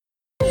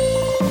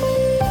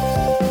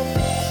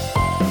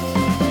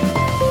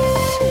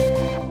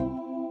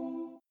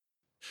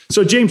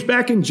So, James,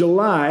 back in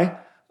July,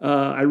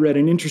 I read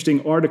an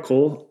interesting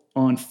article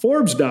on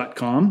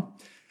Forbes.com,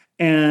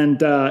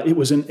 and it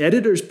was an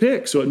editor's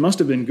pick, so it must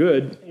have been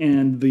good.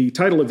 And the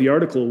title of the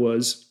article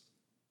was,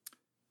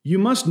 "You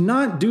must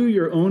not do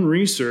your own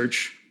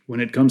research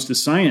when it comes to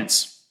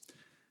science."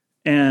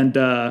 And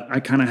I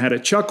kind of had a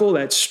chuckle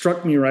that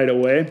struck me right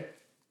away.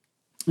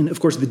 And of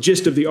course, the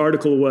gist of the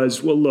article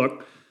was, well,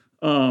 look,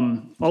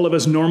 all of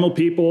us normal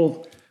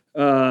people,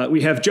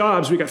 we have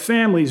jobs, we got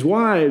families,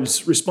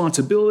 wives,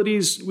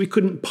 responsibilities. We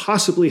couldn't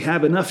possibly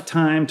have enough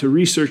time to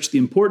research the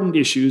important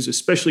issues,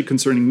 especially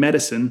concerning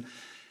medicine.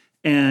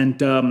 And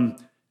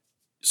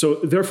so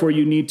therefore,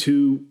 you need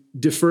to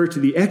defer to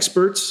the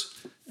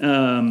experts.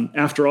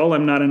 After all,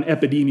 I'm not an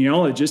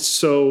epidemiologist.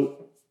 So,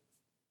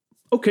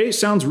 okay,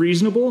 sounds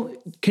reasonable.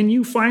 Can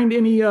you find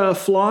any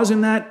flaws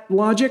in that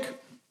logic?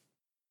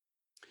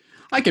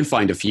 I can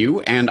find a few,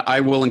 and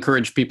I will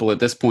encourage people at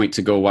this point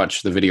to go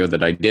watch the video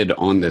that I did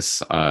on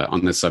this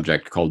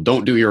subject called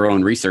 "Don't Do Your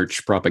Own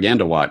Research,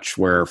 Propaganda Watch,"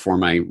 where for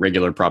my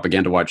regular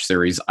Propaganda Watch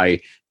series, I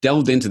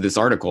delved into this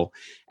article.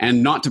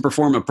 And not to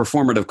perform a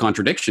performative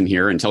contradiction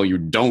here and tell you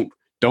don't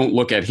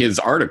look at his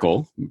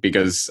article,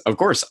 because of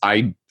course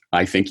I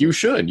think you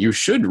should. You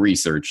should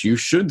research. You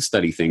should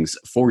study things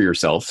for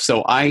yourself.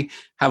 So I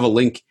have a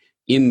link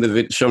in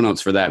the show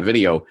notes for that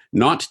video,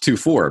 not to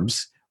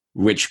Forbes,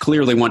 which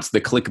clearly wants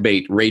the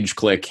clickbait rage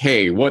click.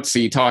 Hey, what's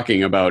he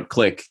talking about?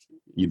 Click.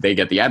 They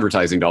get the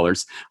advertising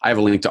dollars. I have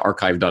a link to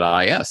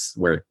archive.is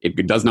where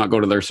it does not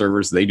go to their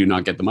servers. They do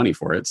not get the money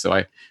for it. So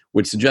I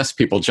would suggest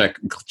people check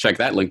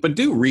that link, but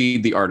do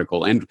read the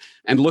article and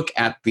look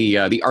at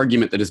the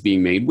argument that is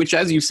being made, which,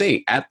 as you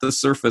say, at the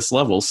surface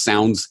level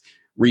sounds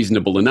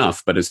reasonable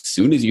enough. But as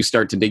soon as you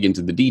start to dig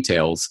into the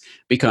details,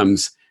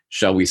 becomes,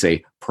 shall we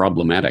say,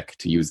 problematic,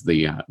 to use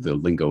the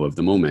lingo of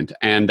the moment.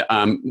 And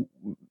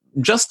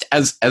just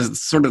as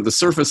sort of the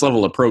surface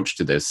level approach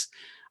to this,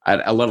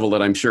 at a level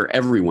that I'm sure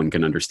everyone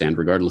can understand,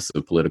 regardless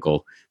of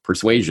political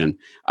persuasion,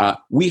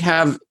 we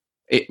have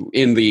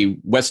in the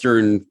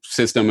Western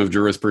system of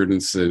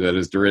jurisprudence that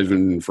is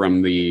derived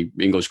from the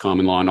English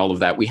common law and all of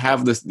that, we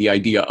have the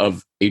idea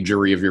of a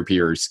jury of your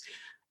peers,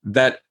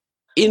 that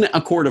in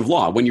a court of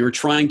law, when you're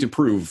trying to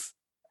prove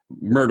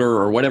murder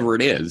or whatever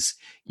it is,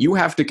 you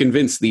have to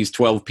convince these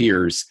 12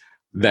 peers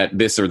that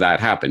this or that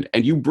happened.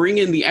 And you bring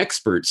in the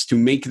experts to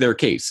make their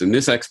case. And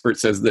this expert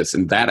says this,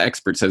 and that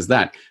expert says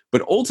that.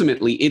 But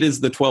ultimately, it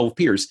is the 12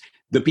 peers,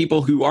 the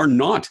people who are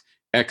not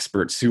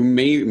experts, who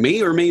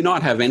may or may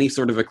not have any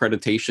sort of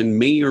accreditation,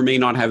 may or may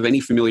not have any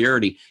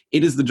familiarity.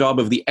 It is the job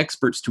of the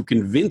experts to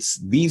convince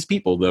these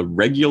people, the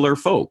regular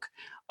folk,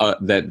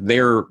 that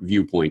their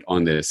viewpoint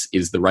on this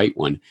is the right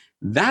one.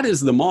 That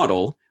is the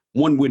model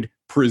one would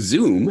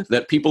presume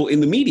that people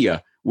in the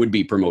media would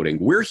be promoting.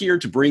 We're here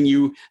to bring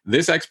you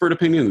this expert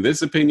opinion,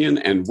 this opinion,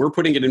 and we're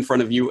putting it in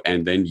front of you,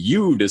 and then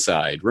you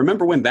decide.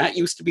 Remember when that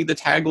used to be the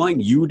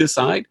tagline, you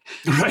decide?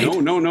 Right.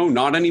 No,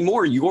 not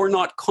anymore. You're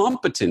not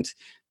competent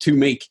to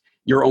make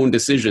your own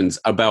decisions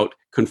about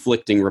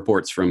conflicting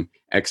reports from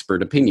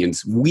expert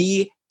opinions.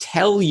 We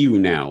tell you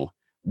now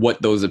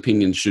what those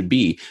opinions should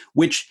be,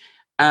 which,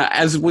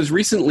 as was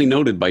recently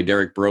noted by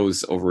Derek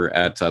Brose over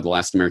at The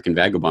Last American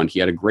Vagabond, he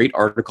had a great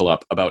article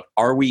up about,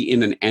 are we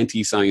in an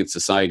anti-science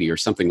society, or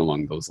something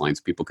along those lines.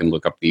 People can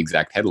look up the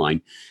exact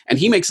headline. And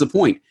he makes the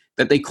point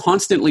that they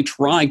constantly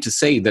try to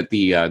say that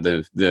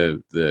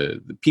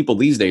the people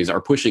these days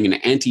are pushing an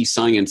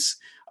anti-science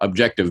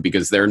objective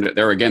because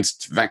they're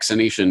against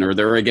vaccination, or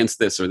they're against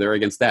this, or they're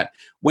against that.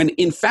 When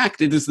in fact,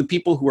 it is the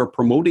people who are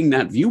promoting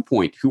that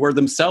viewpoint who are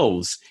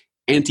themselves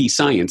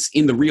anti-science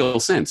in the real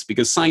sense,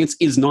 because science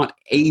is not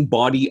a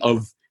body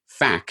of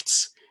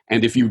facts.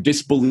 And if you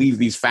disbelieve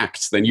these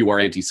facts, then you are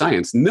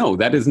anti-science. No,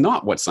 that is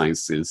not what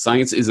science is.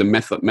 Science is a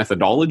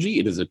methodology.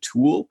 It is a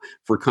tool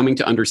for coming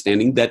to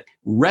understanding that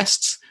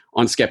rests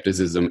on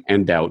skepticism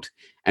and doubt,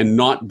 and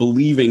not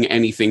believing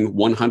anything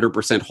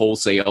 100%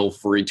 wholesale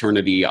for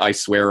eternity. I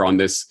swear on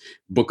this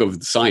book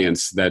of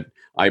science that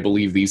I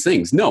believe these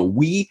things. No,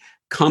 we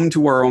come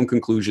to our own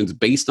conclusions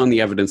based on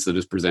the evidence that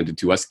is presented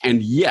to us.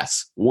 And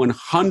yes,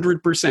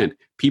 100%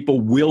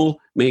 people will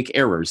make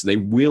errors. They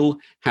will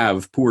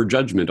have poor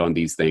judgment on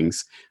these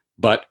things.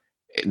 But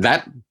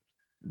that,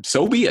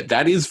 so be it.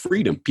 That is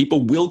freedom.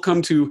 People will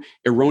come to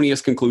erroneous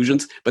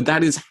conclusions, but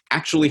that is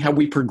actually how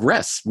we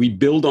progress. We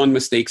build on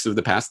mistakes of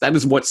the past. That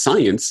is what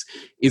science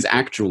is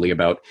actually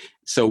about.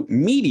 So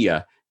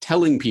media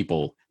telling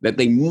people that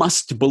they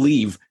must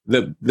believe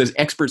the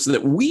experts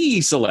that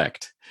we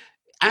select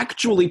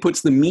actually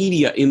puts the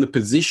media in the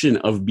position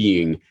of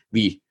being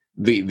the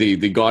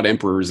god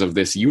emperors of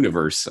this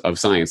universe of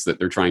science that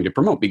they're trying to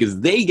promote,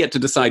 because they get to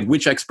decide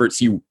which experts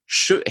you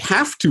should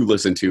have to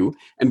listen to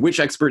and which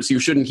experts you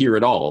shouldn't hear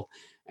at all.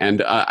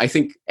 And I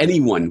think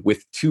anyone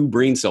with two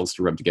brain cells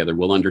to rub together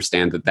will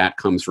understand that that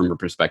comes from a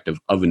perspective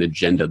of an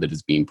agenda that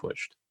is being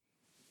pushed.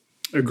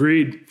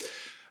 Agreed.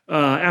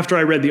 After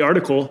I read the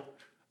article,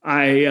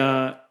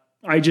 I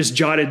just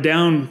jotted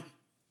down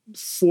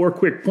 4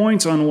 quick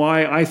points on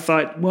why I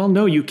thought, well,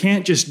 no, you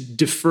can't just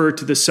defer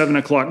to the 7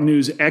 o'clock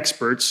news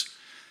experts.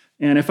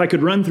 And if I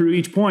could run through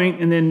each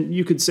point, and then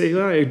you could say,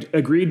 I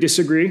agree,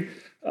 disagree.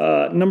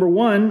 Number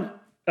one,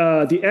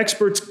 the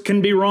experts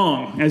can be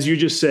wrong, as you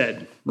just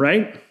said,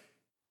 right?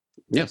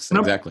 Yes,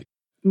 exactly.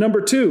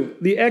 Number two,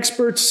 the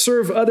experts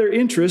serve other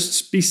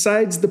interests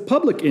besides the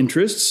public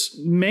interests,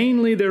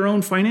 mainly their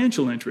own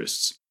financial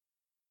interests.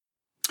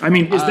 I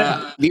mean, is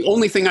that the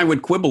only thing I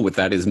would quibble with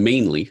that is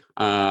mainly.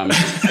 Some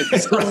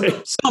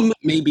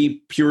may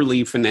be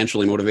purely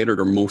financially motivated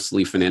or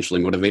mostly financially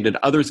motivated.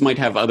 Others might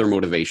have other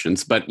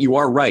motivations. But you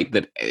are right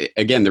that,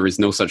 again, there is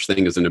no such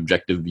thing as an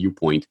objective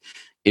viewpoint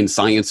in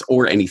science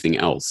or anything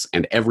else.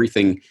 And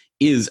everything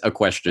is a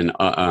question.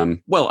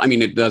 Well, I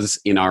mean, it does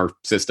in our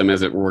system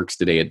as it works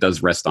today. It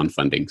does rest on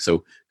funding.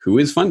 So who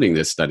is funding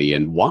this study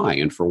and why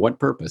and for what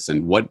purpose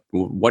and what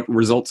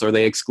results are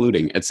they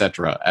excluding, et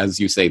cetera?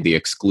 As you say, the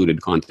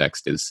excluded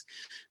context is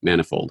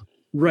manifold.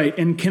 Right.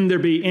 And can there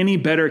be any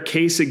better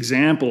case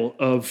example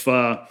of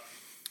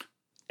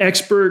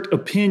expert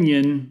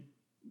opinion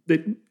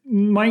that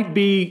might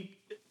be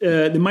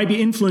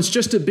influenced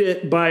just a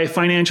bit by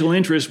financial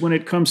interest when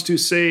it comes to,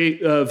 say,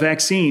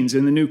 vaccines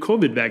and the new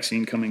COVID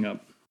vaccine coming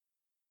up?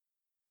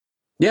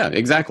 Yeah,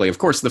 exactly. Of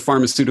course, the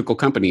pharmaceutical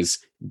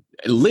companies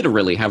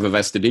literally have a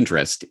vested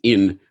interest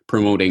in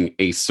promoting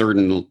a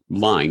certain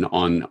line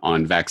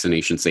on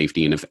vaccination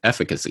safety and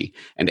efficacy.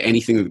 And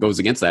anything that goes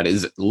against that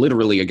is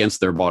literally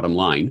against their bottom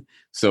line.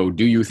 So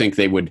do you think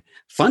they would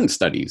fund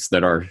studies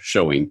that are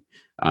showing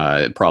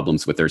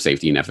problems with their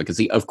safety and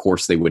efficacy? Of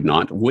course they would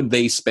not. Would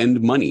they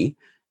spend money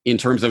in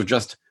terms of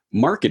just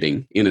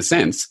marketing, in a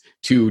sense,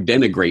 to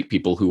denigrate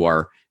people who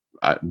are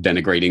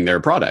denigrating their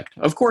product?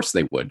 Of course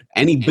they would.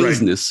 Any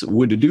business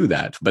would do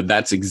that. But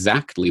that's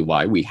exactly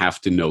why we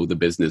have to know the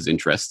business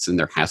interests, and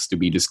there has to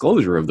be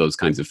disclosure of those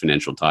kinds of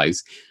financial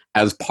ties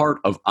as part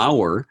of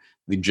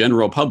the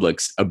general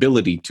public's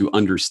ability to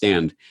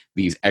understand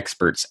these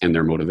experts and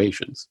their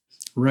motivations.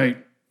 Right.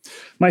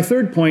 My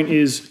third point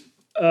is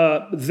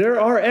there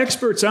are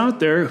experts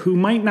out there who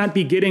might not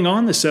be getting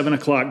on the 7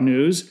 o'clock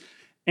news,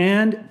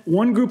 and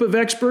one group of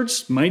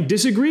experts might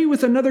disagree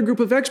with another group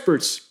of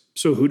experts.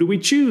 So who do we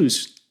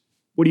choose?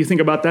 What do you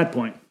think about that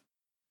point?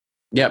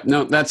 Yeah,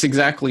 no, that's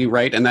exactly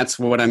right. And that's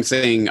what I'm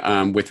saying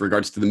with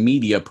regards to the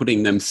media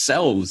putting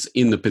themselves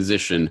in the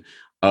position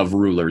of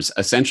rulers,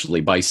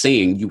 essentially, by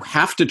saying you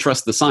have to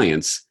trust the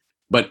science,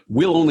 but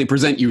we'll only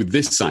present you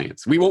this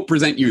science. We won't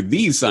present you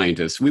these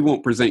scientists. We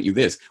won't present you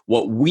this.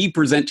 What we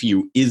present to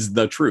you is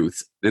the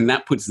truth. And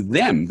that puts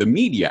them, the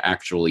media,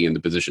 actually in the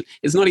position.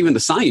 It's not even the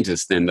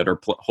scientists then that are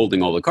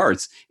holding all the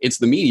cards. It's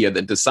the media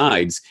that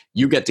decides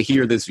you get to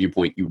hear this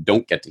viewpoint. You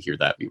don't get to hear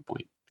that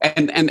viewpoint.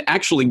 And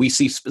actually, we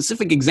see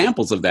specific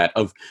examples of that,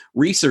 of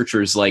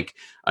researchers like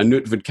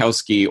Knut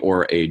Witkowski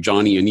or a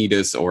Johnny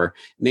Anitas, or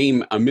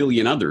name a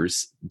million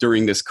others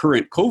during this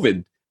current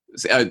COVID,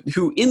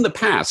 who in the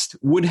past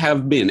would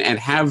have been and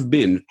have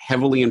been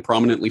heavily and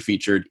prominently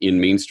featured in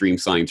mainstream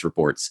science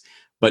reports.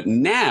 But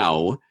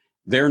now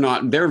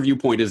their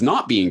viewpoint is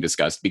not being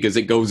discussed because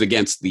it goes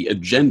against the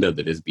agenda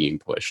that is being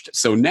pushed.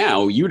 So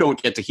now you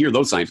don't get to hear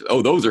those scientists.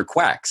 Oh, those are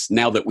quacks,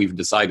 now that we've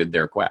decided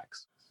they're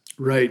quacks.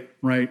 Right.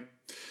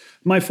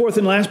 My fourth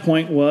and last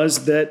point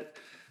was that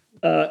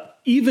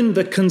even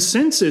the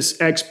consensus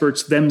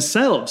experts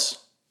themselves,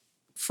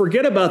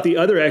 forget about the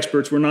other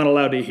experts we're not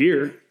allowed to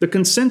hear. The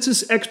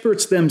consensus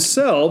experts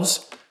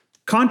themselves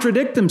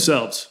contradict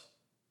themselves.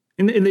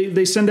 And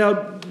they send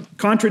out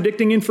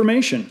contradicting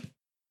information.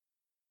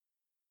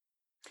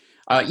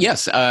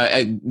 Yes.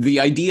 The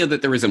idea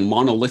that there is a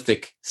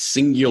monolithic,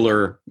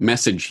 singular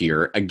message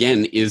here,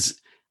 again, is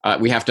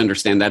we have to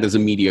understand that as a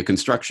media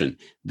construction.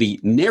 The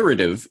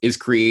narrative is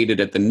created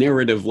at the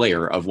narrative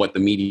layer of what the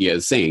media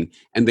is saying,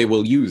 and they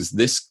will use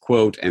this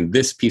quote and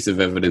this piece of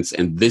evidence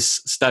and this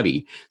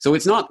study. So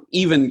it's not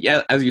even,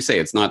 as you say,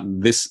 it's not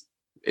this.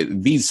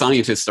 These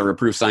scientists are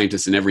approved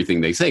scientists in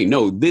everything they say.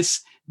 No,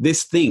 this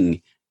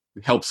thing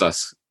helps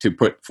us to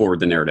put forward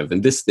the narrative,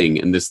 and this thing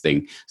and this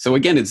thing. So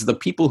again, it's the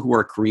people who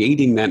are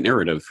creating that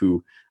narrative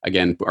who,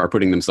 again, are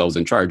putting themselves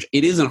in charge.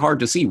 It isn't hard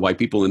to see why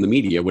people in the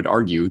media would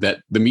argue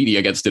that the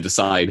media gets to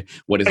decide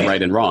what is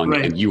right and wrong,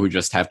 and you would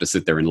just have to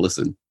sit there and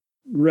listen.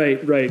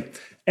 Right.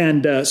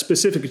 And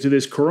specific to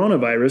this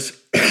coronavirus,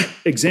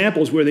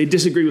 examples where they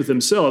disagree with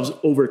themselves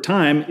over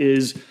time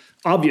is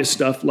obvious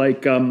stuff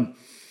like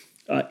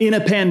in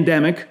a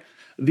pandemic,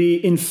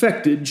 the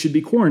infected should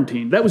be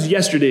quarantined. That was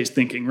yesterday's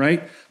thinking,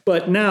 right?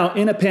 But now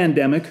in a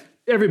pandemic,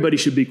 everybody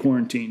should be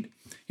quarantined.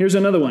 Here's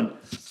another one.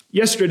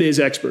 Yesterday's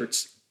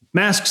experts.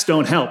 Masks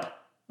don't help.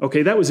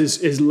 Okay, that was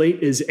as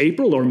late as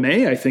April or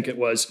May, I think it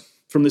was,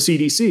 from the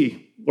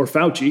CDC or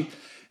Fauci.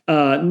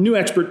 New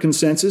expert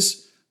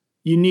consensus,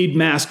 you need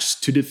masks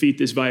to defeat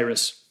this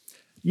virus.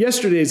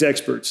 Yesterday's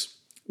experts,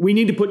 we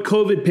need to put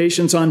COVID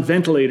patients on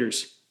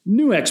ventilators.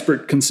 New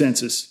expert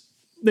consensus,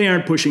 they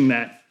aren't pushing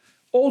that.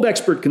 Old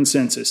expert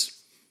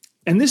consensus,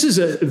 and this is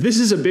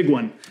a big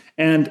one,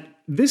 and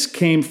this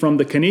came from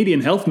the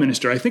Canadian health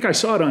minister. I think I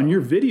saw it on your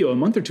video a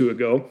month or two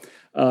ago.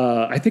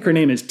 I think her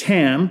name is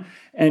Tam,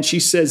 and she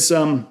says,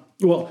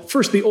 well,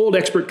 first, the old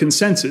expert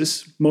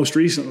consensus, most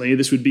recently,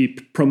 this would be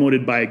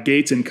promoted by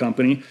Gates and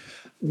company,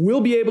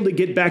 we'll be able to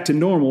get back to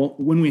normal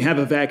when we have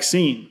a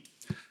vaccine.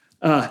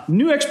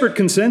 New expert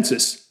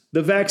consensus.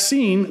 The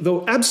vaccine,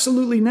 though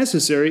absolutely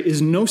necessary, is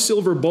no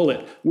silver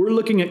bullet. We're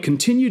looking at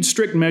continued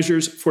strict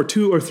measures for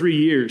 2 or 3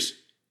 years.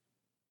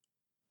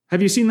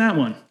 Have you seen that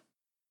one?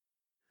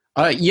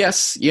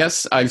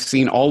 Yes, I've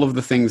seen all of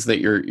the things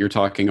that you're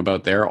talking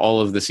about there, all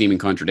of the seeming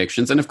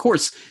contradictions, and of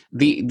course,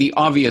 the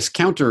obvious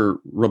counter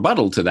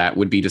rebuttal to that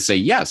would be to say,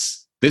 yes,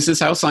 this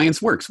is how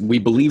science works. We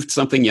believed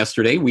something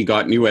yesterday, we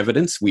got new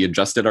evidence, we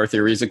adjusted our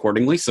theories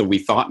accordingly, so we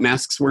thought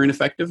masks were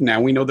ineffective,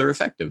 now we know they're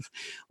effective.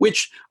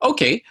 Which,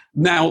 okay,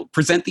 now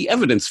present the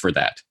evidence for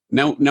that.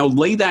 Now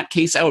lay that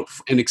case out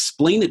and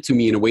explain it to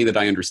me in a way that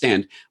I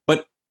understand.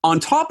 But on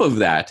top of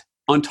that,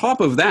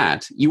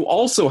 you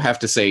also have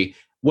to say,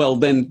 well,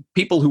 then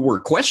people who were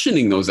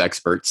questioning those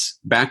experts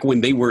back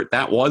when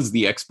that was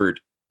the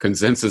expert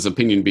consensus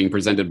opinion being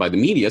presented by the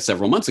media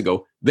several months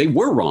ago, they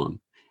were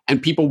wrong.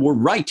 And people were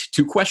right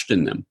to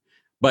question them.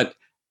 But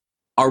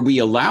are we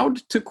allowed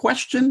to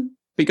question?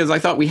 Because I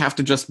thought we have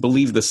to just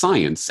believe the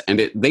science.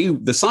 And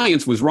the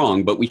science was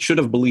wrong, but we should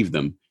have believed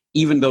them.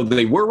 Even though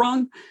they were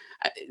wrong,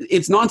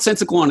 it's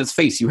nonsensical on its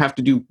face. You have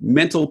to do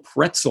mental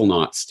pretzel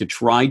knots to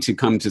try to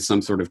come to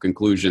some sort of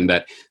conclusion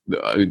that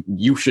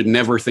you should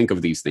never think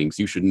of these things.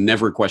 You should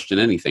never question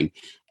anything.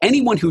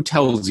 Anyone who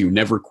tells you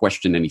never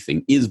question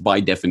anything is, by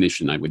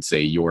definition, I would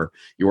say, your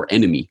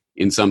enemy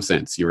in some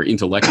sense, your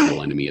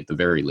intellectual enemy at the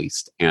very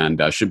least,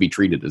 and should be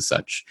treated as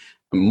such.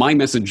 My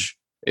message,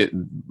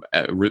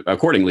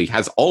 accordingly,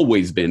 has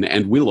always been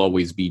and will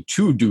always be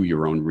to do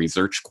your own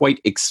research quite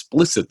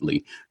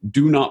explicitly.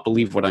 Do not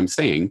believe what I'm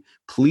saying.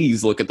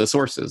 Please look at the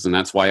sources. And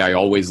that's why I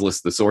always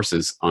list the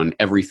sources on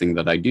everything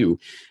that I do.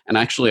 And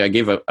actually, I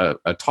gave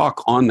a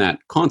talk on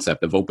that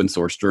concept of open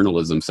source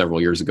journalism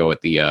several years ago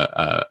at the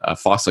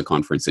FOSSA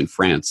conference in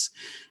France.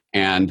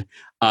 And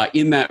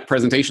in that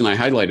presentation, I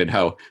highlighted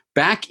how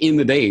back in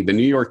the day, the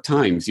New York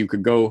Times, you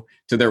could go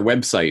to their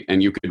website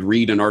and you could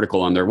read an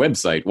article on their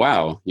website.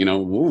 Wow,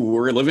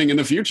 we're living in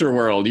the future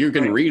world. You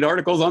can read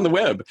articles on the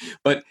web.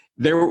 But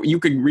you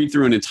could read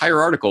through an entire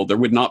article. There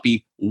would not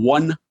be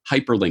one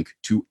hyperlink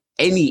to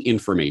any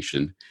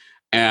information.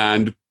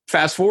 And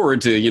fast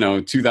forward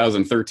to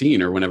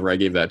 2013 or whenever I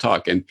gave that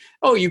talk, and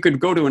you could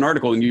go to an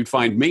article and you'd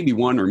find maybe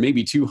one or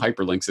maybe two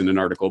hyperlinks in an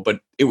article, but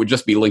it would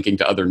just be linking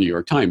to other New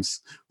York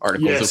Times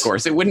articles. Yes. Of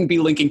course, it wouldn't be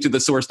linking to the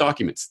source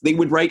documents. They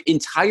would write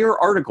entire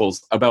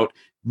articles about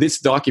this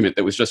document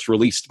that was just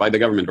released by the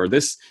government, or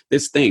this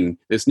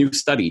new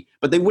study,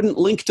 but they wouldn't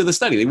link to the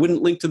study. They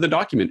wouldn't link to the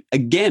document,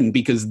 again,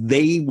 because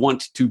they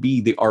want to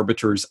be the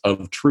arbiters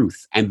of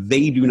truth, and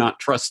they do not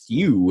trust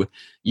you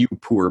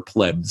poor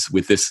plebs,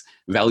 with this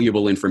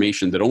valuable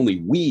information that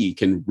only we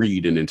can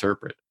read and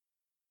interpret.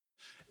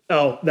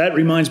 Oh, that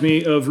reminds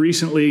me of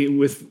recently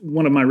with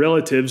one of my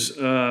relatives.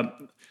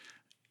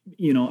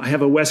 I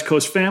have a West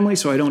Coast family,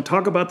 so I don't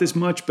talk about this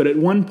much. But at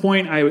one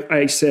point,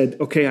 I said,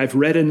 "Okay, I've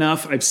read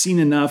enough. I've seen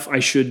enough. I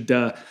should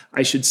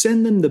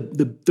send them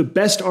the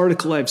best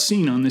article I've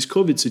seen on this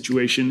COVID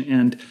situation."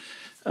 And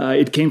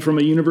it came from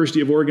a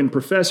University of Oregon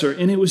professor,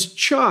 and it was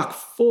chock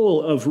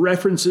full of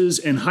references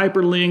and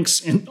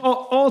hyperlinks, and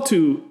all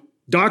to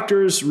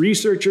doctors,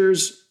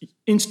 researchers,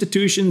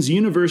 institutions,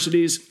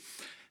 universities.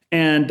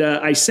 And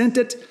I sent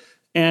it.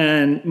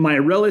 And my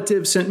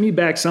relative sent me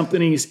back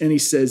something, and he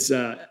says,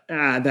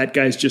 that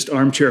guy's just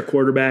armchair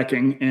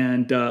quarterbacking.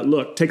 And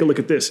look, take a look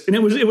at this. And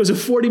it was a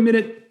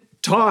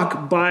 40-minute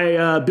talk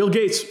by Bill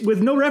Gates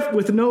with no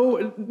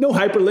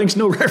hyperlinks,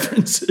 no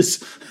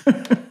references.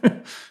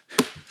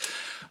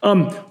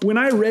 When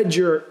I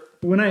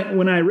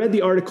read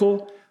the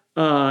article,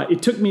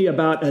 it took me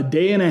about a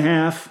day and a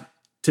half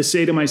to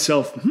say to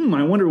myself,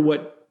 I wonder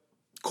what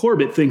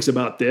Corbett thinks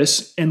about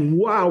this. And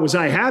wow, was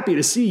I happy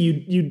to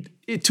see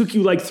it took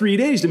you like 3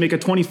 days to make a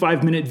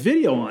 25-minute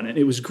video on it.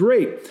 It was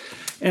great.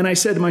 And I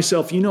said to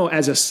myself,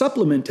 as a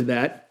supplement to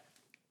that,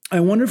 I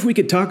wonder if we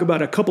could talk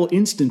about a couple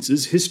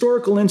instances,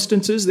 historical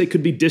instances, they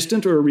could be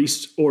distant or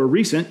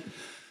recent,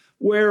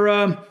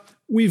 where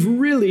we've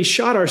really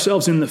shot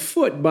ourselves in the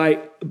foot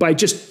by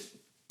just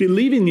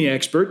believing the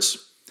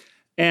experts.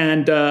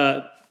 And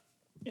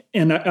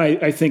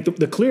I think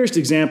the clearest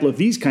example of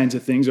these kinds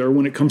of things are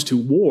when it comes to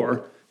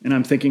war. And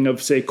I'm thinking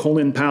of, say,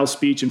 Colin Powell's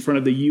speech in front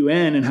of the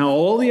UN and how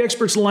all the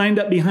experts lined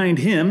up behind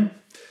him.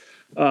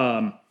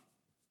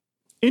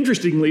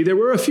 Interestingly, there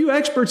were a few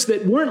experts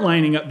that weren't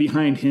lining up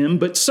behind him,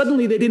 but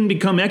suddenly they didn't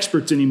become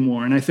experts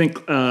anymore. And I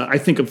think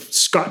of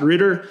Scott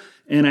Ritter,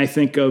 and I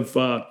think of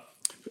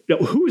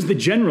who was the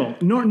general?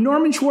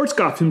 Norman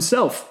Schwarzkopf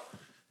himself.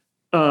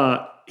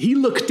 He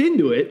looked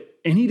into it,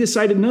 and he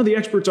decided, no, the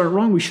experts aren't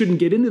wrong. We shouldn't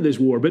get into this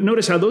war. But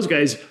notice how those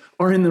guys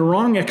are in the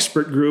wrong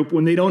expert group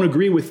when they don't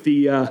agree with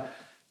the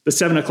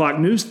 7 o'clock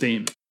news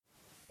theme.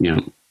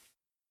 Yeah.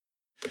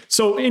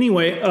 So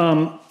anyway,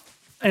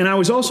 and I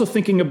was also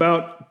thinking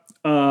about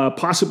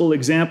possible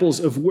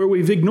examples of where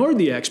we've ignored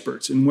the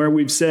experts and where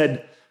we've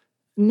said,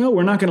 no,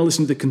 we're not going to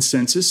listen to the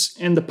consensus,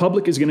 and the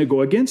public is going to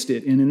go against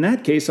it. And in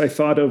that case, I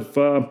thought of,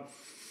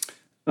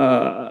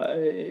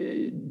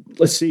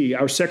 let's see,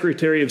 our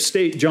Secretary of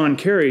State, John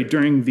Kerry,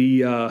 during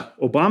the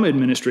Obama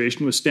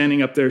administration was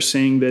standing up there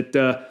saying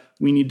that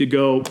we need to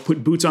go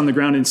put boots on the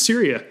ground in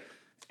Syria.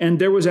 And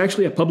there was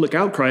actually a public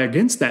outcry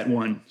against that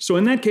one. So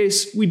in that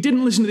case, we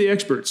didn't listen to the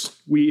experts.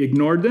 We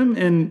ignored them,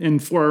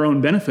 and for our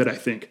own benefit, I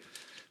think.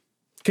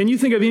 Can you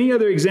think of any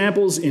other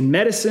examples in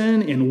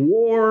medicine, in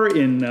war,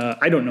 in,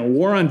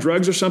 war on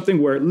drugs or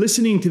something, where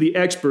listening to the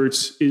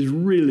experts is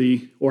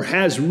really, or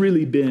has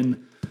really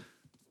been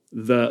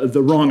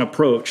the wrong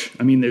approach?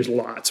 I mean, there's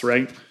lots,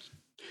 right?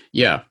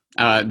 Yeah,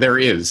 there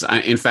is.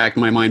 In fact,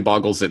 my mind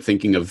boggles at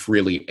thinking of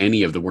really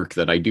any of the work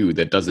that I do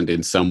that doesn't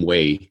in some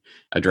way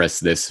address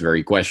this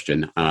very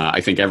question.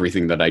 I think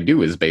everything that I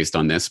do is based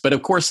on this. But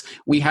of course,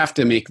 we have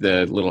to make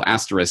the little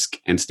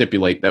asterisk and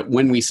stipulate that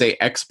when we say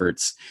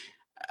experts,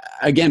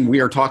 again,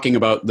 we are talking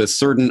about the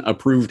certain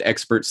approved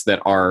experts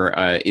that are,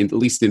 at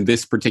least in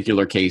this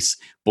particular case,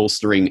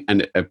 bolstering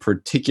a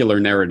particular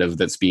narrative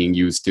that's being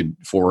used to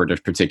forward a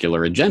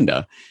particular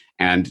agenda,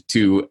 and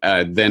to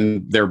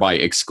then thereby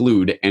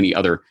exclude any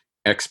other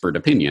expert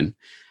opinion.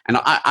 And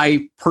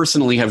I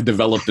personally have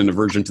developed an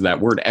aversion to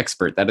that word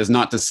expert. That is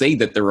not to say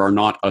that there are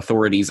not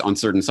authorities on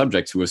certain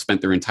subjects who have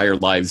spent their entire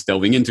lives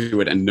delving into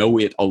it and know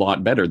it a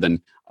lot better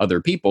than other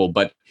people.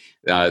 But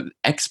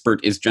expert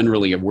is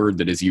generally a word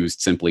that is used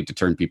simply to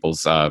turn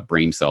people's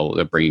brains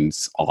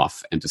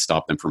off and to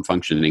stop them from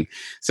functioning.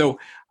 So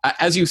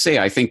as you say,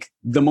 I think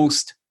the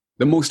most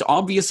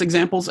obvious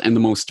examples and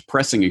the most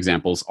pressing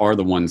examples are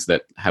the ones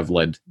that have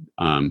led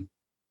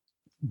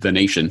the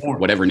nation,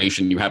 whatever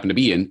nation you happen to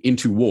be in,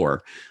 into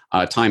war,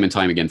 time and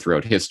time again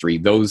throughout history.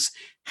 Those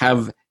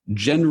have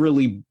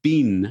generally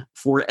been,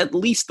 for at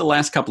least the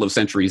last couple of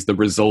centuries, the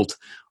result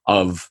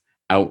of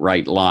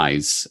outright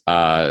lies,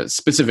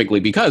 specifically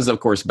because,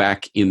 of course,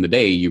 back in the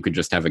day, you could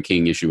just have a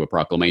king issue a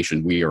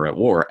proclamation, we are at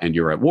war, and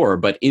you're at war.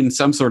 But in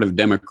some sort of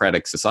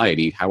democratic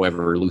society,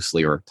 however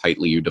loosely or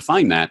tightly you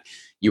define that,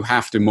 you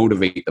have to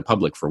motivate the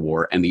public for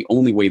war. And the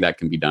only way that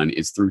can be done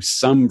is through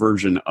some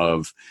version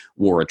of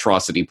war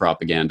atrocity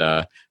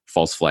propaganda,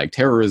 false flag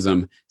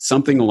terrorism,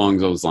 something along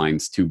those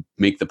lines to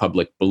make the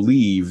public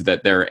believe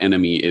that their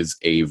enemy is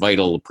a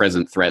vital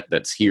present threat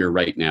that's here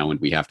right now and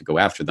we have to go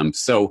after them.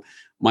 So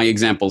my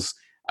examples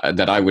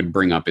that I would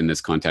bring up in this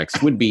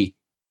context would be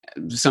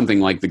something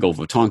like the Gulf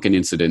of Tonkin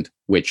incident,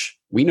 which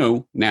we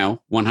know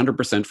now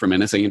 100% from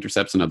NSA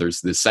intercepts and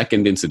others, the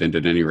second incident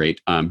at any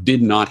rate,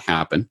 did not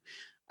happen.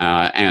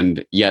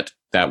 And yet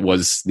that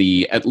was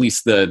at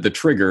least the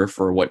trigger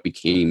for what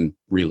became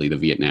really the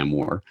Vietnam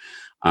War,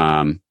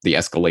 the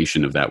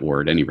escalation of that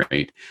war at any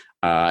rate.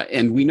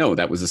 And we know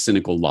that was a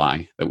cynical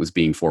lie that was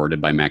being forwarded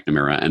by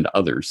McNamara and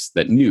others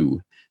that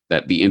knew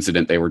that the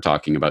incident they were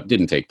talking about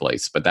didn't take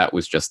place, but that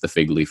was just the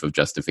fig leaf of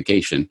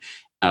justification.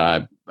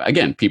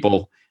 Again,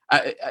 people,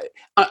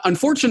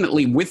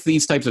 unfortunately, with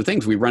these types of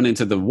things, we run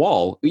into the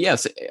wall.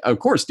 Yes, of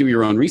course, do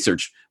your own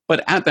research.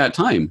 But at that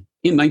time,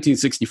 in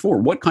 1964,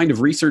 what kind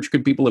of research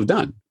could people have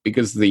done?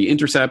 Because the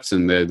intercepts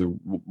and the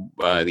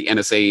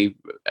NSA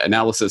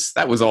analysis,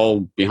 that was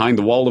all behind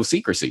the wall of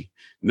secrecy.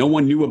 No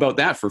one knew about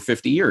that for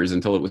 50 years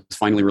until it was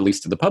finally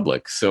released to the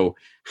public. So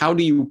how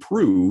do you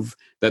prove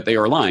that they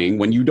are lying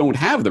when you don't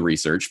have the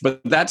research?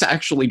 But that's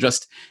actually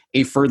just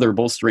a further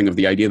bolstering of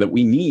the idea that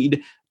we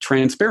need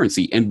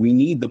transparency and we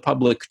need the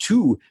public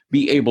to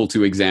be able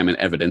to examine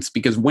evidence,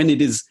 because when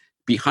it is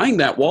behind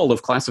that wall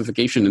of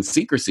classification and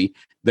secrecy,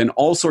 then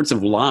all sorts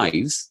of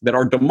lies that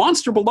are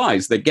demonstrable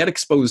lies that get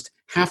exposed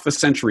half a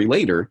century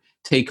later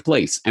take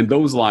place. And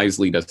those lies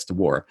lead us to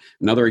war.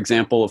 Another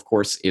example, of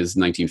course, is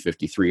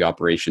 1953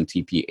 Operation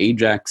TP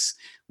Ajax,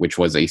 which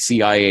was a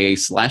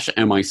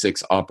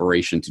CIA/MI6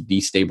 operation to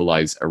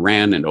destabilize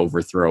Iran and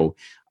overthrow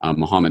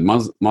Mohammad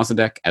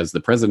Mossadegh as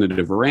the president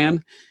of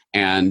Iran.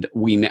 And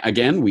we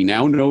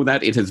now know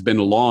that it has been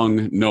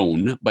long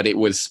known, but it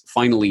was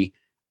finally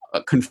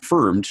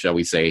confirmed, shall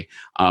we say,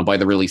 by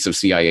the release of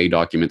CIA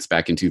documents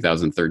back in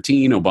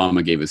 2013.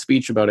 Obama gave a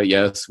speech about it.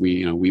 Yes,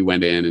 we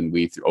went in and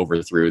we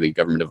overthrew the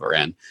government of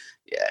Iran.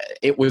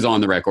 It was on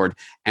the record.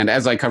 And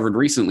as I covered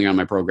recently on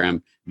my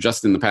program,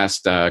 just in the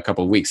past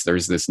couple of weeks,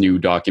 there's this new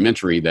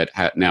documentary that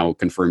now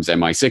confirms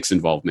MI6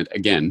 involvement.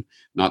 Again,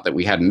 not that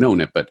we hadn't known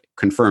it, but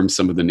confirms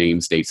some of the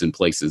names, dates, and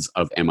places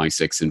of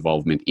MI6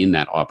 involvement in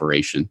that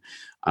operation.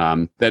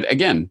 That,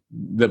 again,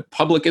 the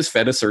public is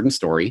fed a certain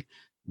story.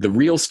 The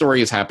real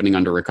story is happening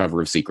under a cover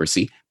of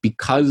secrecy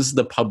because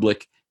the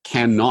public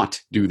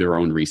cannot do their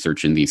own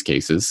research in these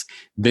cases.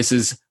 This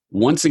is,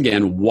 once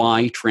again,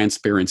 why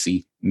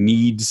transparency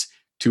needs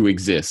to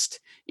exist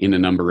in a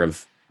number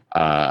of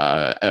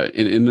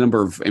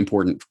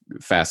important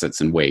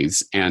facets and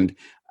ways. And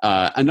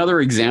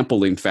another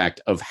example, in fact,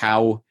 of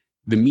how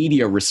the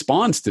media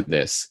responds to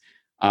this,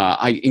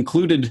 I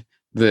included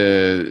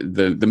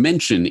the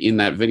mention in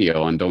that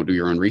video on Don't Do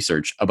Your Own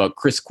Research about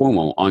Chris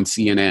Cuomo on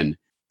CNN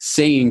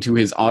saying to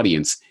his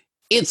audience,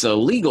 it's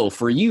illegal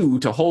for you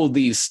to hold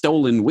these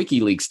stolen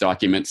WikiLeaks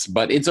documents,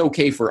 but it's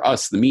okay for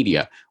us, the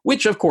media,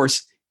 which of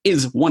course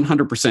is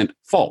 100%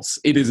 false.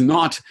 It is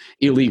not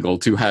illegal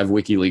to have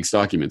WikiLeaks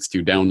documents,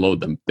 to download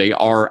them. They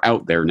are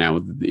out there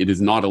now. It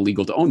is not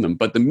illegal to own them.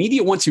 But the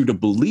media wants you to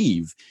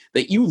believe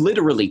that you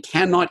literally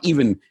cannot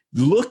even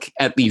look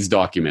at these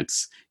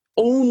documents.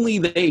 Only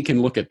they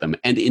can look at them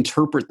and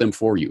interpret them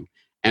for you.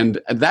 And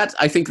that,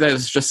 I think that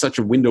is just such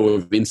a window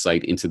of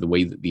insight into the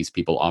way that these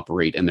people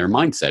operate and their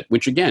mindset,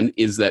 which again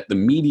is that the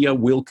media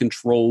will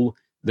control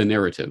the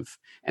narrative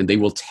and they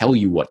will tell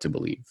you what to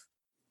believe.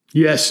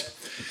 Yes.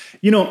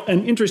 You know,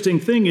 an interesting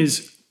thing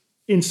is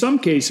in some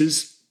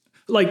cases,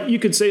 like you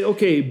could say,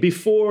 okay,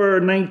 before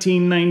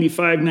 1995,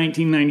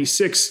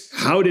 1996,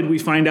 how did we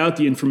find out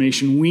the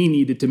information we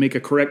needed to make a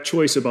correct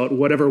choice about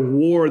whatever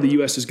war the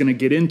U.S. is going to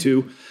get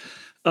into?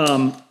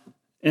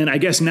 And I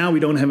guess now we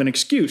don't have an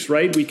excuse,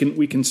 right? We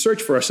can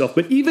search for ourselves.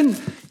 But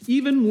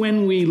even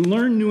when we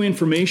learn new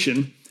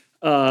information,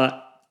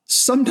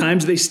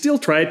 sometimes they still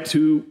try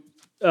to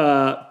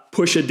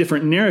push a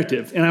different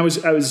narrative. And I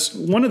was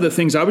one of the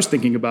things I was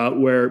thinking about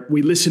where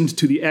we listened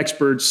to the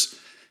experts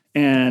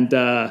and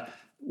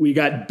we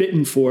got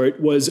bitten for it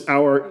was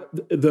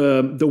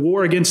the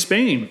war against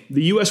Spain,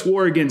 the U.S.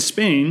 war against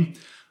Spain.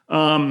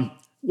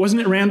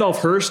 Wasn't it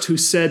Randolph Hearst who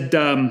said,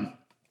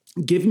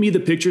 "Give me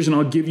the pictures and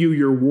I'll give you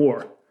your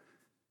war"?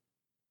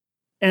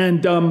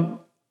 And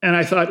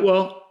I thought,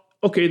 well,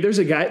 okay,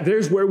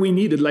 there's where we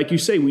needed, like you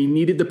say, we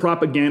needed the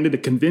propaganda to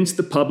convince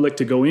the public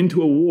to go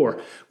into a war.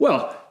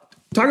 Well,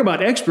 talk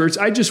about experts.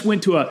 I just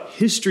went to a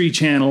History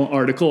Channel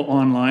article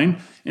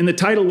online, and the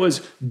title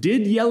was,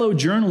 "Did Yellow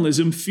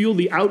Journalism Fuel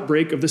the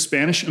Outbreak of the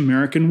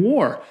Spanish-American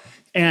War?"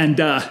 And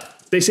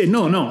they say,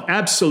 no,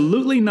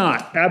 absolutely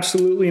not.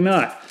 Absolutely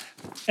not.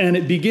 And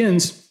it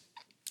begins,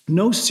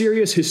 "No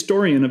serious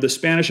historian of the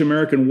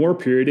Spanish-American War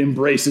period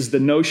embraces the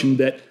notion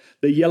that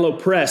the yellow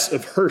press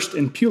of Hearst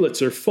and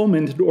Pulitzer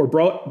fomented or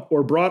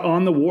brought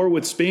on the war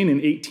with Spain in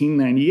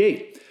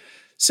 1898,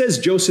 says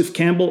Joseph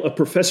Campbell, a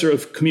professor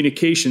of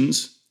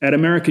communications at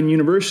American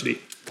University."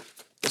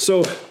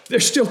 So they're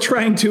still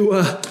trying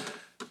to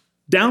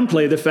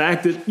downplay the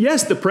fact that,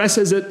 yes, the press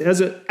has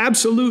an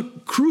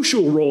absolute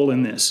crucial role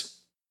in this.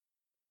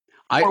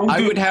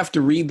 I would have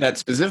to read that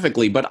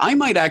specifically, but I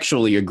might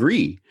actually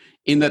agree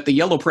in that the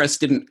yellow press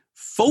didn't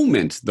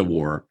foment the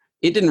war.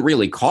 It didn't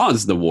really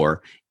cause the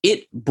war.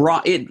 It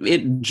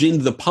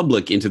ginned the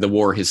public into the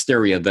war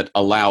hysteria that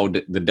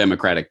allowed the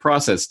democratic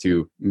process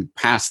to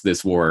pass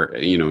this war,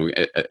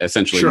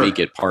 essentially make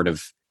it part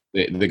of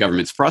the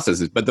government's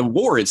processes. But the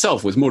war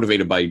itself was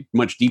motivated by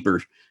much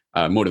deeper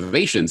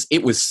motivations.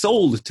 It was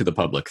sold to the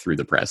public through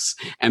the press.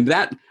 And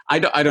that, I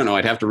don't know,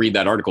 I'd have to read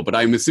that article, but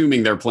I'm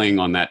assuming they're playing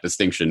on that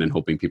distinction and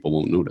hoping people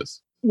won't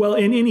notice. Well,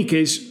 in any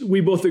case, we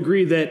both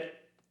agree that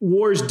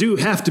wars do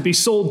have to be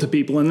sold to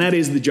people, and that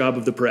is the job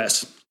of the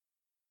press.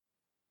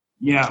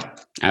 Yeah,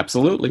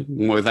 absolutely.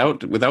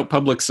 Without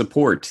public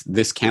support,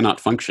 this cannot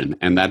function.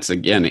 And that's,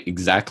 again,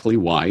 exactly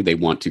why they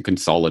want to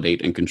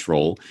consolidate and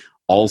control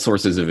all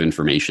sources of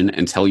information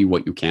and tell you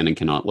what you can and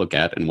cannot look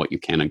at and what you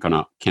can and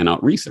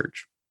cannot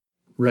research.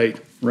 Right.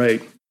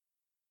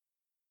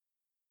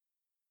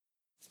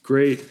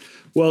 Great.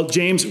 Well,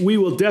 James, we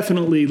will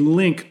definitely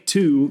link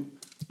to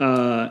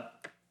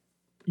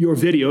your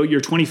video,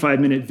 your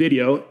 25-minute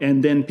video,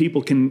 and then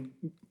people can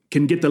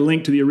get the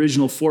link to the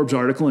original Forbes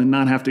article and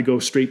not have to go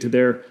straight to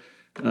their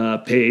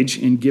page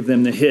and give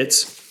them the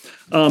hits.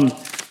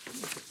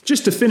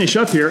 Just to finish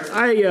up here,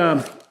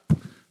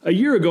 a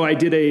year ago I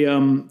did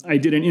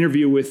an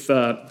interview with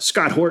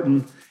Scott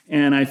Horton,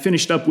 and I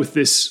finished up with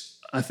this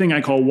thing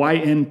I call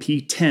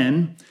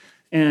YNP10.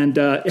 And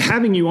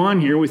having you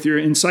on here with your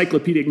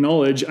encyclopedic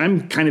knowledge,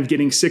 I'm kind of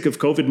getting sick of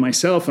COVID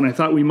myself, and I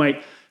thought we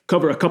might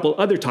cover a couple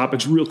other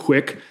topics real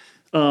quick.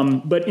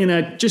 But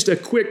in just a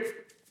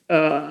quick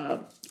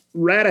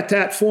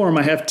rat-a-tat form,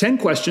 I have 10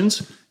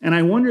 questions, and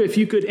I wonder if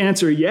you could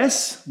answer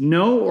yes,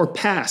 no, or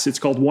pass. It's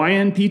called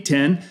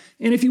YNP10.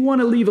 And if you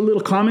want to leave a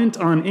little comment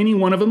on any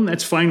one of them,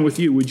 that's fine with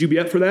you. Would you be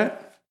up for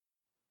that?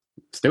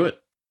 Let's do it.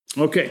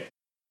 Okay,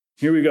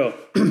 here we go.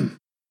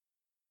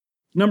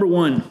 Number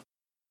 1,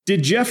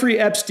 did Jeffrey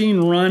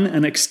Epstein run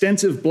an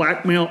extensive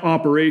blackmail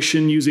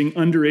operation using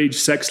underage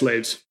sex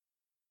slaves?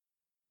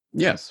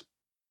 Yes.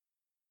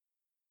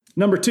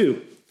 Number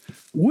 2,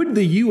 would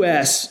the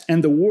U.S.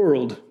 and the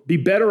world be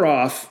better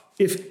off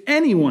if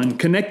anyone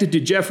connected to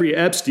Jeffrey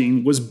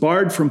Epstein was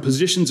barred from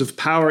positions of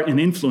power and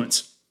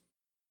influence?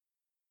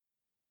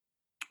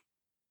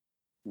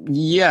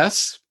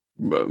 Yes.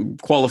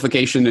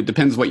 Qualification, it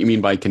depends what you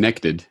mean by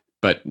connected.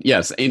 But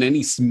yes, in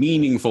any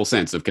meaningful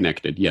sense of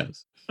connected,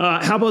 yes.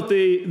 How about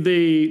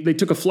they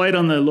took a flight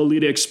on the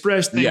Lolita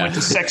Express? They went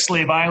to Sex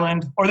Slave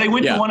Island, or they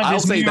went to one of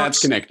his I'll say New York... that's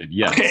connected.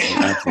 Yes, okay.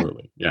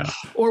 Absolutely. Yeah.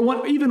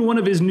 Or even one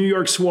of his New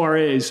York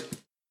soirees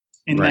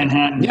in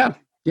Manhattan. Yeah.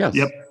 Yes.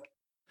 Yep.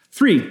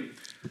 3,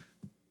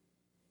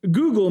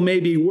 Google may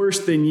be worse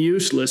than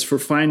useless for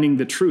finding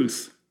the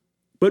truth,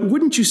 but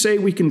wouldn't you say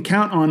we can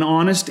count on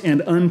honest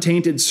and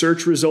untainted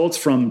search results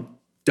from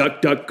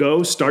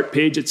DuckDuckGo, Start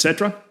Page,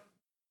 etc.?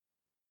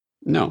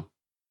 No.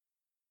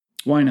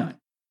 Why not?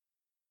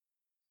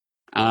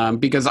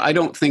 Because I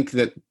don't think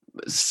that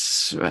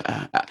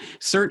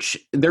search,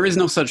 there is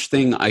no such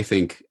thing, I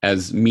think,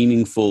 as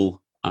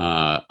meaningful,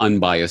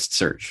 unbiased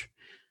search.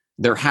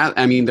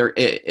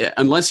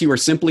 Unless you are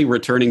simply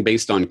returning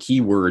based on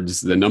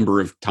keywords, the number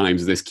of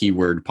times this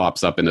keyword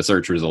pops up in the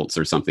search results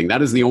or something,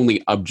 that is the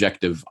only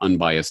objective,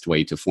 unbiased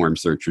way to form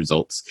search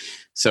results.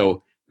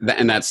 So,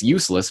 and that's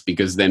useless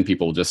because then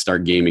people just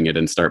start gaming it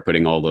and start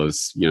putting all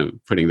those,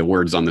 putting the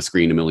words on the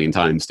screen a million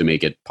times to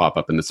make it pop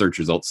up in the search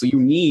results. So you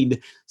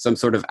need some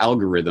sort of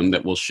algorithm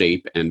that will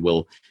shape and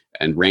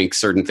rank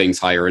certain things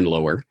higher and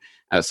lower.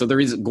 So there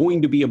is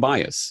going to be a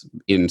bias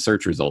in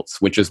search results,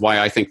 which is why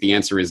I think the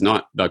answer is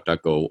not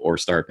DuckDuckGo or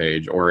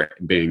Startpage or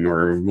Bing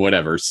or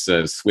whatever,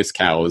 Swiss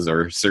Cows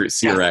or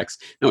CRX.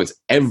 No, it's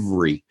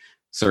every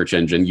search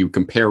engine. You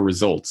compare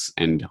results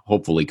and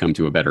hopefully come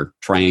to a better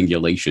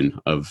triangulation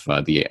of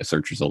the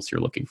search results you're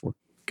looking for.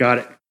 Got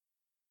it.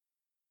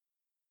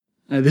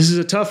 This is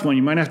a tough one.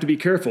 You might have to be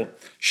careful.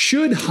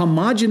 Should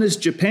homogenous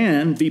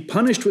Japan be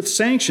punished with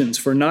sanctions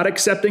for not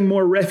accepting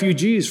more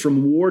refugees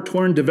from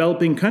war-torn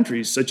developing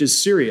countries such as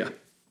Syria?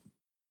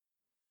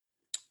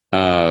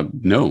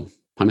 No.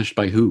 Punished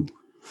by who?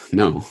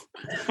 No.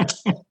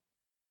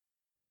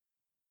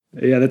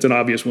 Yeah, that's an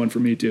obvious one for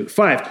me too.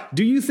 5,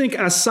 do you think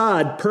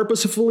Assad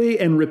purposefully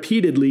and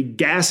repeatedly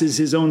gasses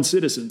his own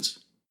citizens?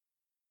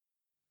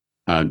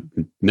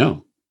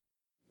 No.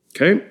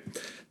 Okay.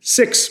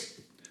 6,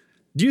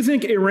 do you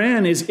think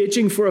Iran is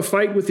itching for a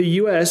fight with the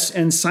U.S.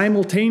 and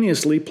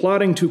simultaneously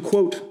plotting to,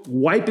 quote,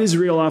 wipe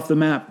Israel off the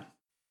map?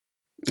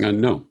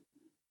 No.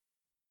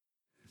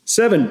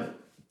 7,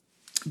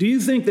 do you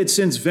think that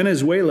since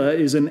Venezuela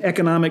is an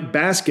economic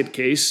basket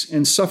case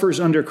and suffers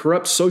under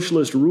corrupt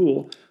socialist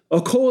rule, a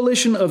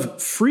coalition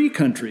of free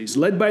countries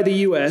led by the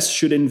U.S.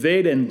 should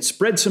invade and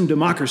spread some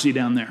democracy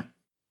down there?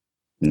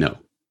 No.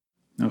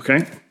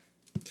 Okay.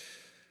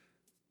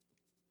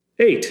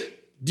 8,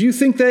 do you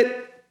think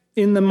that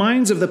in the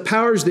minds of the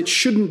powers that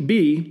shouldn't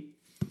be,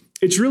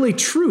 it's really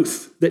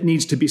truth that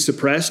needs to be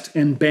suppressed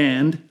and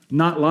banned,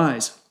 not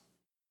lies?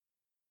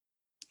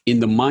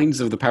 In the minds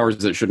of the powers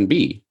that shouldn't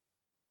be?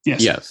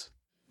 Yes.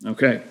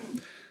 Okay.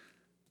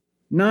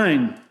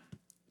 9,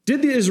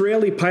 did the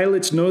Israeli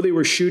pilots know they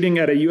were shooting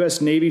at a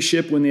U.S. Navy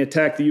ship when they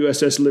attacked the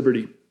USS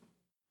Liberty?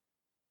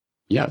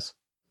 Yes.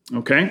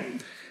 Okay.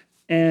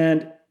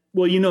 And,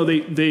 well,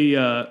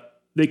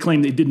 they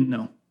claim they didn't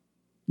know.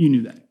 You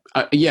knew that.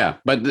 Yeah,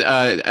 but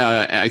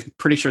I'm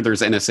pretty sure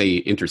there's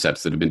NSA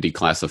intercepts that have been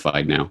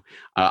declassified now.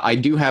 I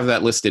do have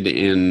that listed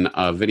in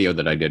a video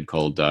that I did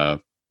called A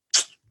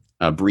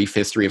Brief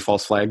History of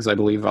False Flags, I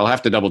believe. I'll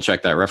have to double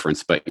check that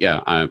reference, but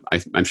yeah,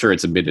 I'm sure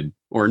it's admitted,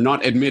 or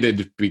not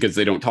admitted because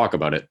they don't talk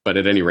about it, but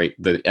at any rate,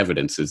 the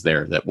evidence is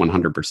there that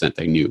 100%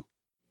 they knew.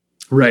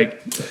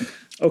 Right.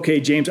 Okay,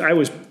 James,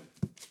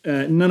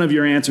 none of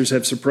your answers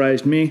have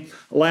surprised me.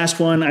 Last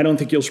one, I don't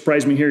think you'll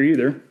surprise me here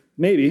either.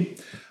 Maybe.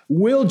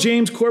 Will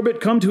James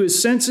Corbett come to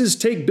his senses,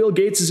 take Bill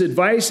Gates'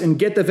 advice, and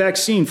get the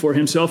vaccine for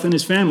himself and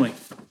his family?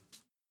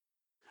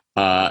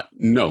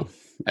 No.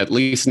 At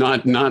least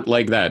not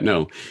like that,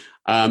 no.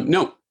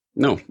 No.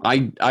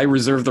 I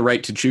reserve the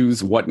right to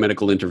choose what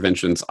medical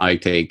interventions I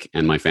take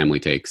and my family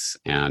takes,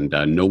 and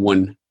no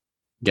one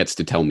gets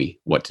to tell me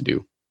what to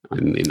do.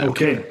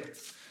 Okay.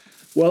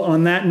 Well,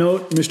 on that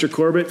note, Mr.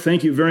 Corbett,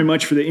 thank you very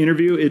much for the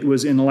interview. It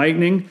was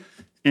enlightening,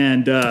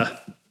 and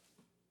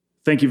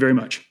thank you very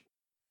much.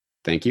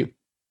 Thank you.